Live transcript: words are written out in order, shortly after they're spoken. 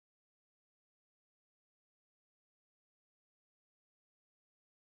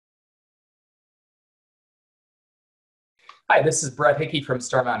Hi, this is Brett Hickey from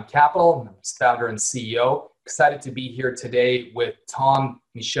Star Mountain Capital. I'm founder and CEO. Excited to be here today with Tom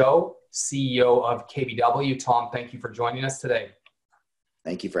Michaud, CEO of KBW. Tom, thank you for joining us today.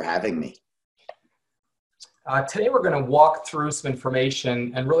 Thank you for having me. Today we're going to walk through some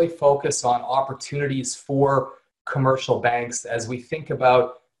information and really focus on opportunities for commercial banks as we think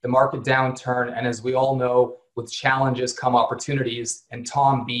about the market downturn. And as we all know, with challenges come opportunities. And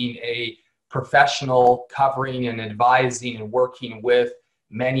Tom, being a professional covering and advising and working with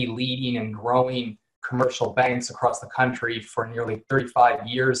many leading and growing commercial banks across the country for nearly 35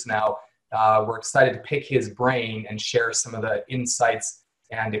 years now, we're excited to pick his brain and share some of the insights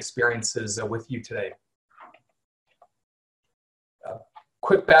and experiences with you today.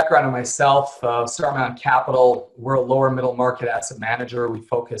 Quick background on myself, Star Mountain Capital, we're a lower middle market asset manager. We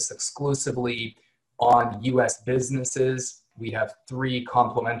focus exclusively on U.S. businesses. We have three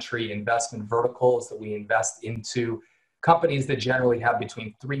complementary investment verticals that we invest into companies that generally have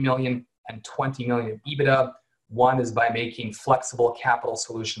between 3 million and 20 million of EBITDA. One is by making flexible capital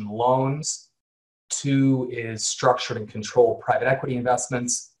solution loans. Two is structured and controlled private equity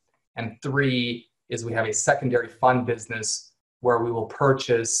investments. And three is we have a secondary fund business where we will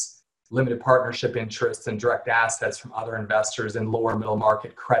purchase limited partnership interests and direct assets from other investors in lower middle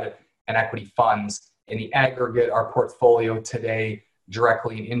market credit and equity funds. In the aggregate, our portfolio today,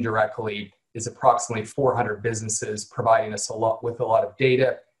 directly and indirectly, is approximately 400 businesses, providing us with a lot of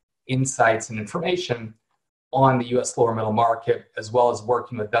data, insights, and information on the U.S. lower middle market, as well as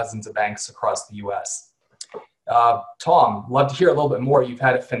working with dozens of banks across the U.S. Tom, love to hear a little bit more. You've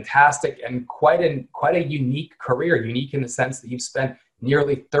had a fantastic and quite a unique career, unique in the sense that you've spent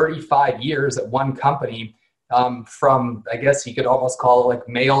nearly 35 years at one company, from, I guess you could almost call it like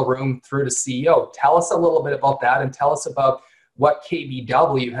mailroom through to CEO. Tell us a little bit about that and tell us about what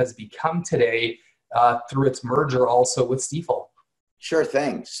KBW has become today through its merger also with Stifel. Sure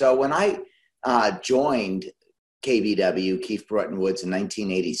thing. So when I joined KBW, Keefe, Bruyette & Woods, in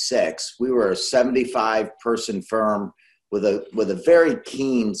 1986, we were a 75-person firm with a very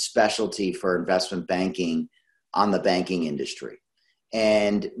keen specialty for investment banking on the banking industry.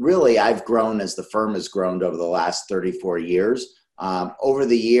 And really, I've grown as the firm has grown over the last 34 years. Over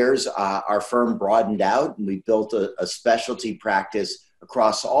the years, our firm broadened out, and we built a specialty practice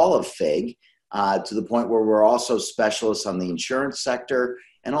across all of FIG to the point where we're also specialists on the insurance sector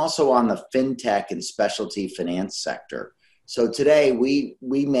and also on the fintech and specialty finance sector. So today, we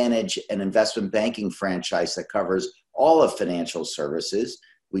manage an investment banking franchise that covers all of financial services.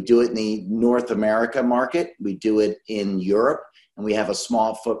 We do it in the North America market, we do it in Europe, and we have a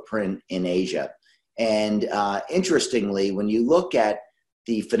small footprint in Asia. And interestingly, when you look at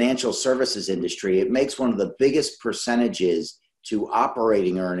the financial services industry, it makes one of the biggest percentages to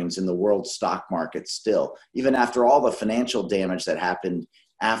operating earnings in the world stock market still. Even after all the financial damage that happened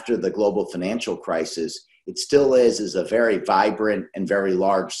after the global financial crisis, it still is a very vibrant and very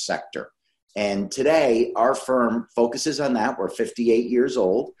large sector. And today, our firm focuses on that. We're 58 years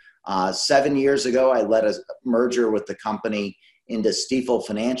old. 7 years ago, I led a merger with the company into Stifel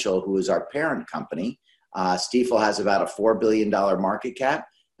Financial, who is our parent company. Stifel has about a $4 billion market cap,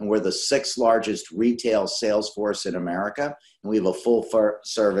 and we're the sixth largest retail sales force in America. And we have a full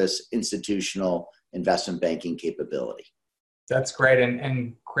service institutional investment banking capability. That's great,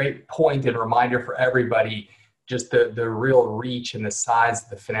 and great point and reminder for everybody, just the real reach and the size of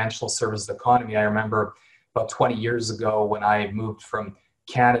the financial services economy. I remember about 20 years ago when I moved from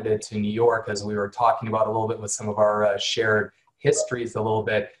Canada to New York, as we were talking about a little bit with some of our shared histories a little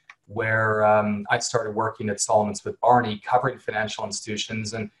bit, where I started working at Solomon Smith Barney covering financial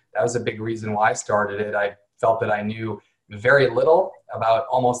institutions, and that was a big reason why I started it. I felt that I knew very little about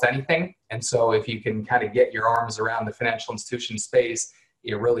almost anything. And so if you can kind of get your arms around the financial institution space,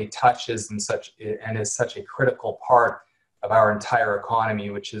 it really touches and is such a critical part of our entire economy,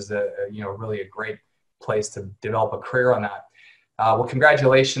 which is really a great place to develop a career on that. Well,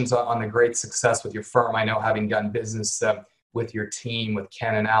 congratulations on the great success with your firm. I know, having done business with your team, with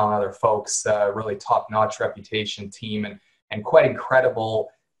Ken and Al and other folks, really top-notch reputation team, and quite incredible.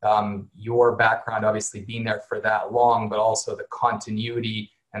 Your background, obviously being there for that long, but also the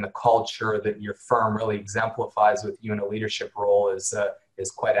continuity and the culture that your firm really exemplifies with you in a leadership role is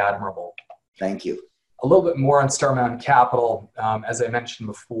quite admirable. Thank you. A little bit more on Star Mountain Capital. As I mentioned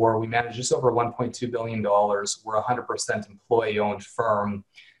before, we manage just over $1.2 billion. We're a 100% employee-owned firm.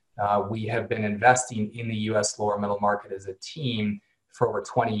 We have been investing in the U.S. lower middle market as a team for over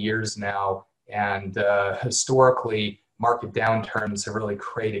 20 years now. And historically, market downturns have really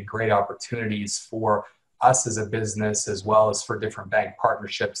created great opportunities for us as a business, as well as for different bank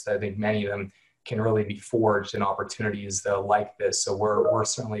partnerships that I think many of them can really be forged in opportunities like this. So we're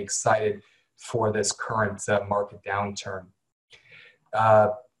certainly excited for this current market downturn.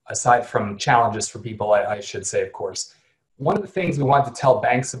 Aside from challenges for people, I should say, of course, one of the things we want to tell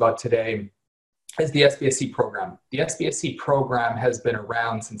banks about today is the SBSC program. The SBSC program has been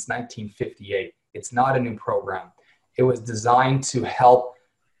around since 1958. It's not a new program. It was designed to help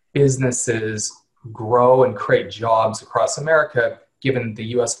businesses grow and create jobs across America, given the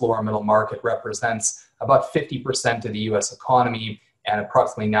U.S. lower middle market represents about 50% of the U.S. economy and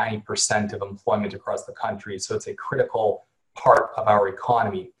approximately 90% of employment across the country. So it's a critical part of our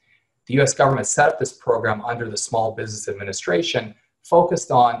economy. The U.S. government set up this program under the Small Business Administration,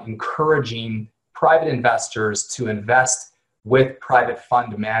 focused on encouraging private investors to invest with private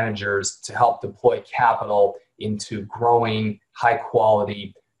fund managers to help deploy capital into growing,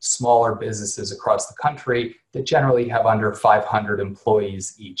 high-quality, smaller businesses across the country that generally have under 500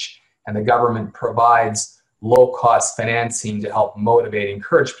 employees each. And the government provides low-cost financing to help motivate and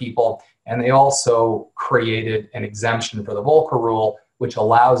encourage people. And they also created an exemption for the Volcker Rule, which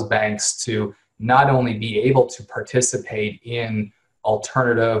allows banks to not only be able to participate in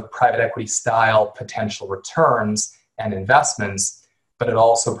alternative private equity style potential returns and investments, but it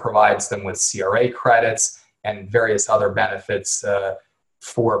also provides them with CRA credits and various other benefits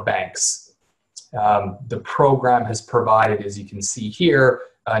for banks. The program has provided, as you can see here,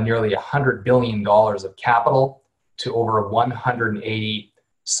 nearly $100 billion of capital to over 180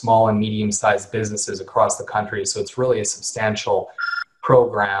 small and medium-sized businesses across the country. So it's really a substantial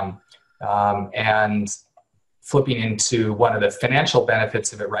program. And flipping into one of the financial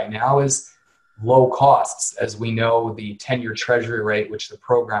benefits of it right now is low costs. As we know, the 10-year treasury rate, which the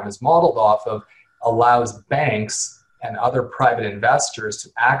program is modeled off of, allows banks and other private investors to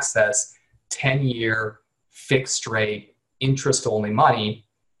access 10-year fixed rate interest-only money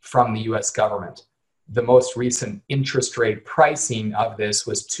from the US government. The most recent interest rate pricing of this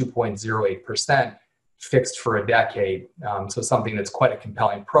was 2.08%, fixed for a decade. So something that's quite a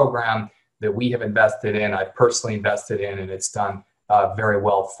compelling program that we have invested in, I've personally invested in, and it's done very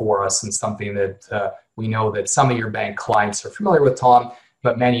well for us, and something that we know that some of your bank clients are familiar with, Tom,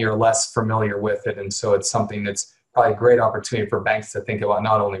 but many are less familiar with it. And so it's something that's probably a great opportunity for banks to think about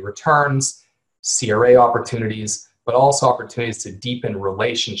not only returns, CRA opportunities, but also opportunities to deepen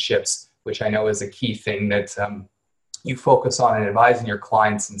relationships, which I know is a key thing that you focus on in advising your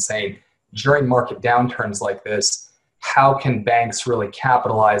clients and saying, during market downturns like this, how can banks really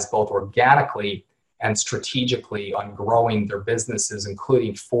capitalize both organically and strategically on growing their businesses,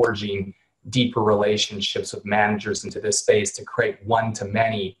 including forging deeper relationships with managers into this space to create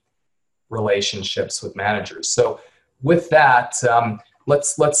one-to-many relationships with managers. So with that,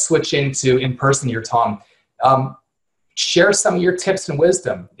 let's switch into in-person here, Tom. Share some of your tips and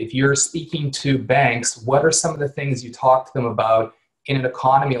wisdom. If you're speaking to banks, what are some of the things you talk to them about in an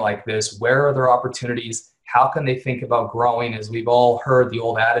economy like this? Where are there opportunities? How can they think about growing? As we've all heard the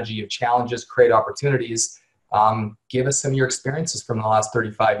old adage of challenges create opportunities. Give us some of your experiences from the last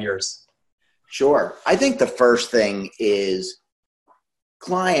 35 years. Sure. I think the first thing is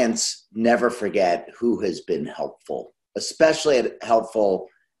clients never forget who has been helpful, especially helpful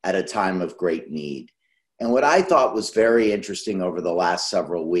at a time of great need. And what I thought was very interesting over the last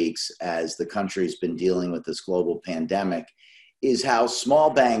several weeks as the country's been dealing with this global pandemic is how small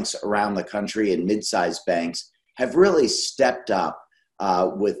banks around the country and mid-sized banks have really stepped up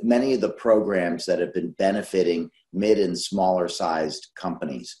with many of the programs that have been benefiting mid and smaller sized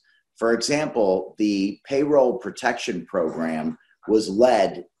companies. For example, the payroll protection program was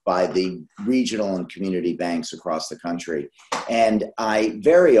led by the regional and community banks across the country. And I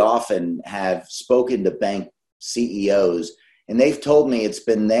very often have spoken to bank CEOs, and they've told me it's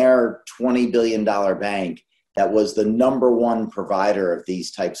been their $20 billion bank that was the number one provider of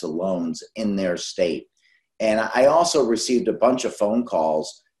these types of loans in their state. And I also received a bunch of phone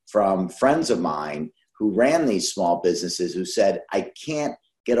calls from friends of mine who ran these small businesses who said, I can't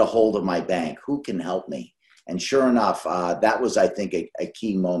get a hold of my bank. Who can help me? And sure enough, that was, I think, a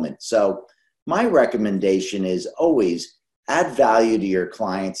key moment. So my recommendation is always add value to your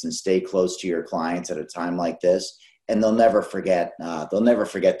clients and stay close to your clients at a time like this. And they'll never forget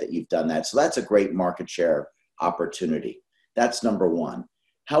that you've done that. So that's a great market share opportunity. That's number one.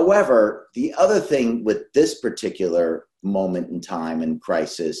 However, the other thing with this particular moment in time and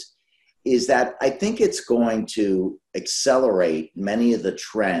crisis is that I think it's going to accelerate many of the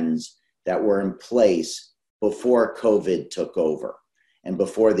trends that were in place before COVID took over and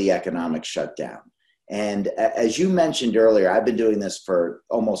before the economic shutdown. And as you mentioned earlier, I've been doing this for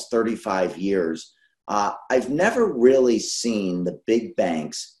almost 35 years. I've never really seen the big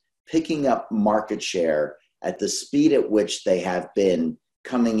banks picking up market share at the speed at which they have been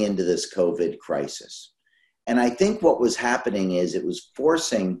coming into this COVID crisis. And I think what was happening is it was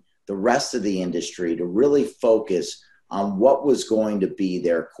forcing the rest of the industry to really focus on what was going to be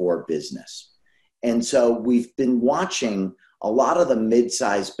their core business. And so we've been watching a lot of the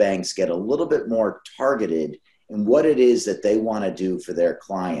mid-sized banks get a little bit more targeted in what it is that they want to do for their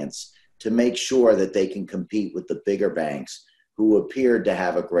clients to make sure that they can compete with the bigger banks who appeared to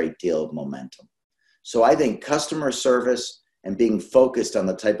have a great deal of momentum. So I think customer service and being focused on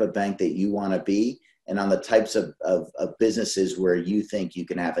the type of bank that you want to be and on the types of businesses where you think you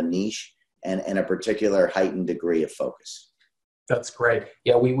can have a niche and a particular heightened degree of focus. That's great.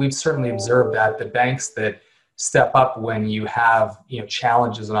 Yeah, we've certainly observed that the banks that step up when you have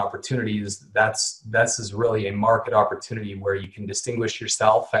challenges and opportunities, this is really a market opportunity where you can distinguish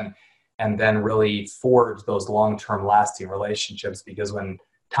yourself and then really forge those long-term lasting relationships, because when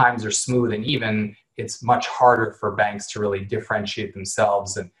times are smooth and even, it's much harder for banks to really differentiate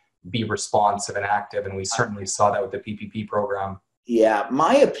themselves and be responsive and active. And we certainly saw that with the PPP program. Yeah,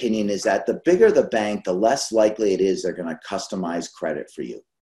 my opinion is that the bigger the bank, the less likely it is they're going to customize credit for you.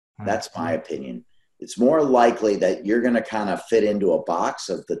 That's my opinion. It's more likely that you're going to kind of fit into a box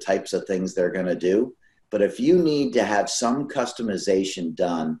of the types of things they're going to do. But if you need to have some customization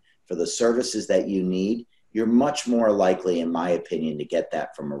done for the services that you need, you're much more likely, in my opinion, to get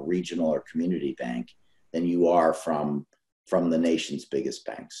that from a regional or community bank than you are from the nation's biggest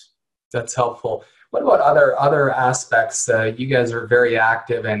banks. That's helpful. What about other aspects? You guys are very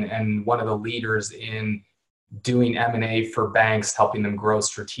active and one of the leaders in doing M&A for banks, helping them grow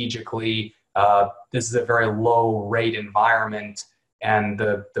strategically. This is a very low rate environment and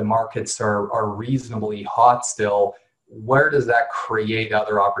the markets are reasonably hot still. Where does that create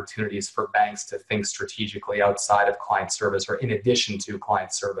other opportunities for banks to think strategically outside of client service or in addition to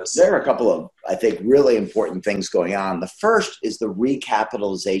client service? There are a couple of, I think, really important things going on. The first is the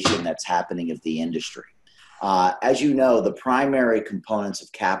recapitalization that's happening of the industry. As you know, the primary components of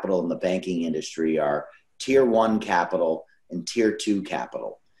capital in the banking industry are Tier 1 capital and Tier 2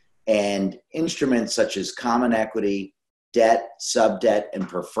 capital. And instruments such as common equity, debt, sub-debt, and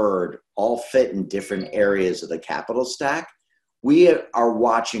preferred all fit in different areas of the capital stack. We are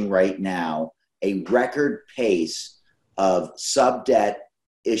watching right now a record pace of sub-debt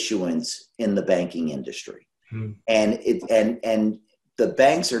issuance in the banking industry. And the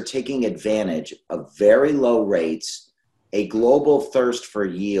banks are taking advantage of very low rates, a global thirst for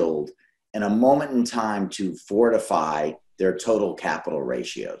yield, and a moment in time to fortify their total capital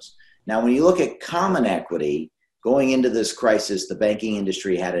ratios. Now, when you look at common equity, going into this crisis, the banking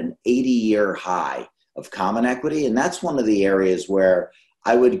industry had an 80-year high of common equity, and that's one of the areas where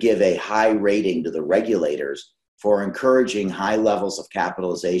I would give a high rating to the regulators for encouraging high levels of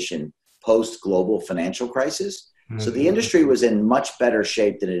capitalization post-global financial crisis. So the industry was in much better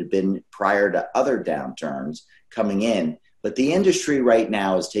shape than it had been prior to other downturns coming in. But the industry right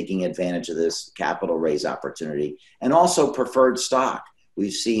now is taking advantage of this capital raise opportunity and also preferred stock.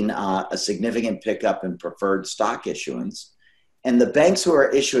 We've seen a significant pickup in preferred stock issuance. And the banks who are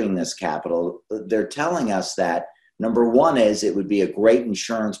issuing this capital, they're telling us that, number one is it would be a great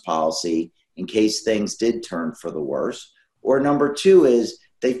insurance policy in case things did turn for the worse. Or number two is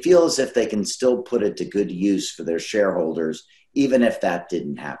they feel as if they can still put it to good use for their shareholders, even if that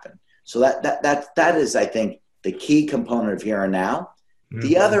didn't happen. So that is, I think, the key component of here and now. Mm-hmm.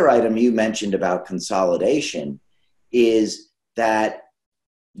 The other item you mentioned about consolidation is that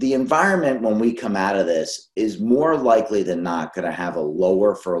the environment when we come out of this is more likely than not going to have a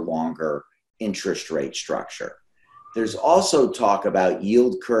lower for longer interest rate structure. There's also talk about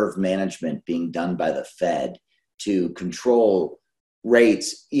yield curve management being done by the Fed to control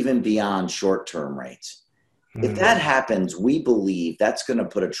rates even beyond short-term rates. If that happens, we believe that's going to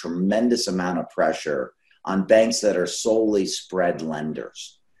put a tremendous amount of pressure on banks that are solely spread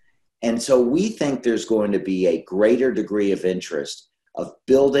lenders. And so we think there's going to be a greater degree of interest of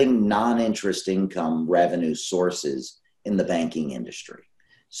building non-interest income revenue sources in the banking industry.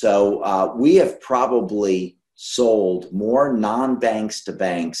 So we have probably sold more non-banks to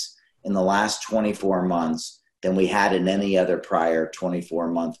banks in the last 24 months than we had in any other prior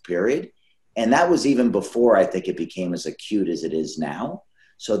 24-month period. And that was even before I think it became as acute as it is now.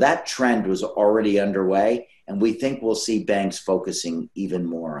 So that trend was already underway, and we think we'll see banks focusing even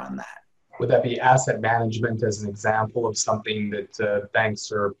more on that. Would that be asset management as an example of something that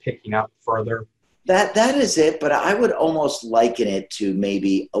banks are picking up further? That is it, but I would almost liken it to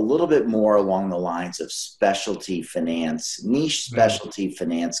maybe a little bit more along the lines of specialty finance, niche specialty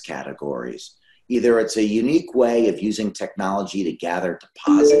finance categories. Either it's a unique way of using technology to gather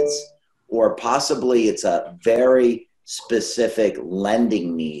deposits, or possibly it's a very specific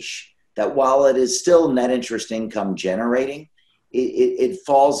lending niche that, while it is still net interest income generating, it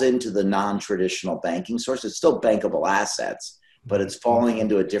falls into the non-traditional banking source. It's still bankable assets, but it's falling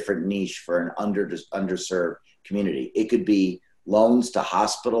into a different niche for an underserved community. It could be loans to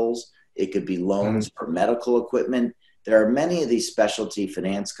hospitals. It could be loans for medical equipment. There are many of these specialty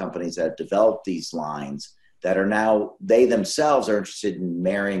finance companies that have developed these lines that are now, they themselves are interested in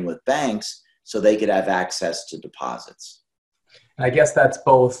marrying with banks so they could have access to deposits. And I guess that's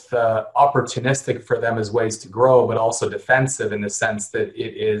both opportunistic for them as ways to grow, but also defensive in the sense that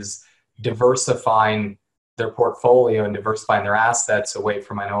it is diversifying their portfolio and diversifying their assets away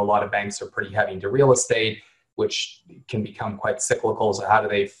from, I know a lot of banks are pretty heavy into real estate, which can become quite cyclical. So how do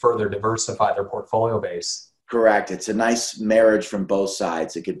they further diversify their portfolio base? Correct. It's a nice marriage from both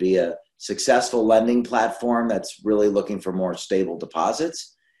sides. It could be a successful lending platform that's really looking for more stable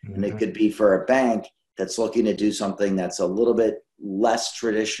deposits. And it could be for a bank that's looking to do something that's a little bit less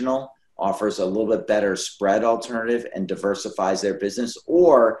traditional, offers a little bit better spread alternative, and diversifies their business,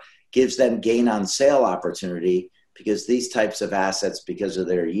 or gives them gain on sale opportunity, because these types of assets, because of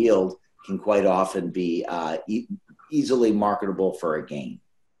their yield, can quite often be easily marketable for a gain.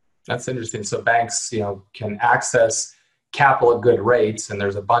 That's interesting. So banks, can access capital at good rates, and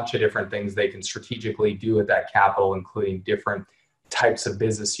there's a bunch of different things they can strategically do with that capital, including different types of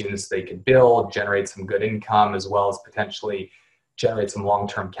business units they could build, generate some good income, as well as potentially generate some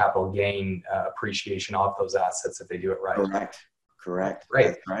long-term capital gain appreciation off those assets if they do it right. Correct. Great.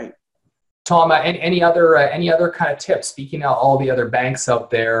 That's right. Tom, any other kind of tips? Speaking of all the other banks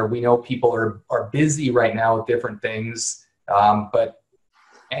out there, we know people are busy right now with different things, but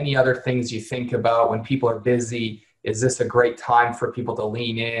any other things you think about when people are busy? Is this a great time for people to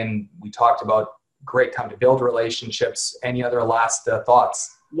lean in? We talked about great time to build relationships. Any other last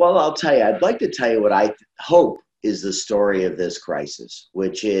thoughts? Well, I'll tell you, I'd like to tell you what I hope is the story of this crisis,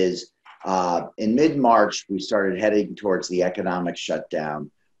 which is in mid-March, we started heading towards the economic shutdown.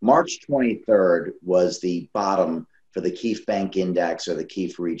 March 23rd was the bottom for the Keefe Bank Index, or the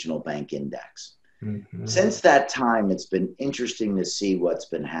Keefe Regional Bank Index. Since that time, it's been interesting to see what's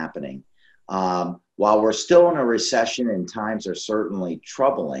been happening. While we're still in a recession and times are certainly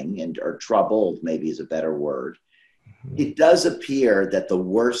troubling, or troubled maybe is a better word, it does appear that the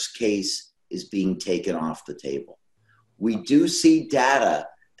worst case is being taken off the table. We do see data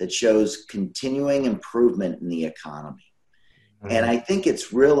that shows continuing improvement in the economy. And I think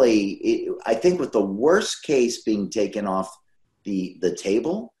it's really, I think with the worst case being taken off the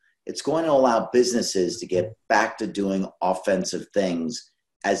table, it's going to allow businesses to get back to doing offensive things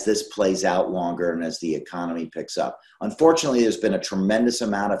as this plays out longer and as the economy picks up. Unfortunately, there's been a tremendous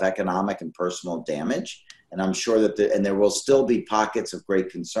amount of economic and personal damage. And I'm sure that there will still be pockets of great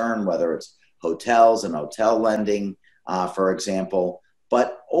concern, whether it's hotels and hotel lending, for example.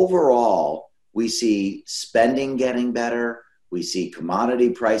 But overall, we see spending getting better. We see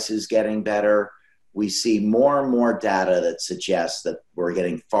commodity prices getting better. We see more and more data that suggests that we're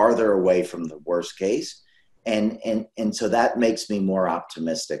getting farther away from the worst case. And so that makes me more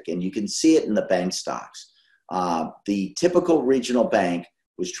optimistic. And you can see it in the bank stocks. The typical regional bank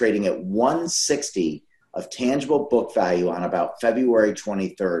was trading at 160 of tangible book value on about February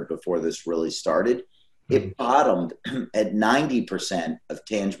 23rd before this really started. It bottomed at 90% of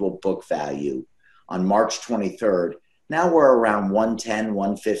tangible book value on March 23rd. Now we're around 110,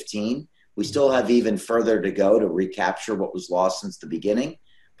 115. We still have even further to go to recapture what was lost since the beginning.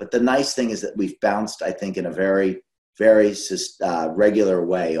 But the nice thing is that we've bounced, I think, in a very, very regular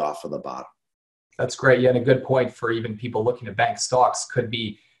way off of the bottom. That's great. Yeah, and a good point for even people looking at bank stocks. Could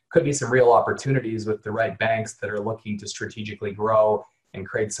be some real opportunities with the right banks that are looking to strategically grow and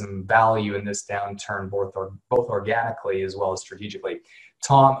create some value in this downturn, both organically as well as strategically.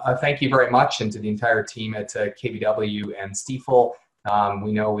 Tom, thank you very much, and to the entire team at KBW and Stifel.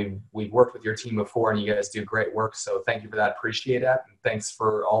 We know we've worked with your team before, and you guys do great work. So thank you for that. Appreciate it. And thanks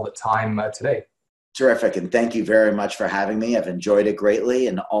for all the time today. Terrific. And thank you very much for having me. I've enjoyed it greatly,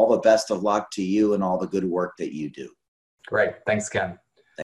 and all the best of luck to you and all the good work that you do. Great. Thanks, Ken.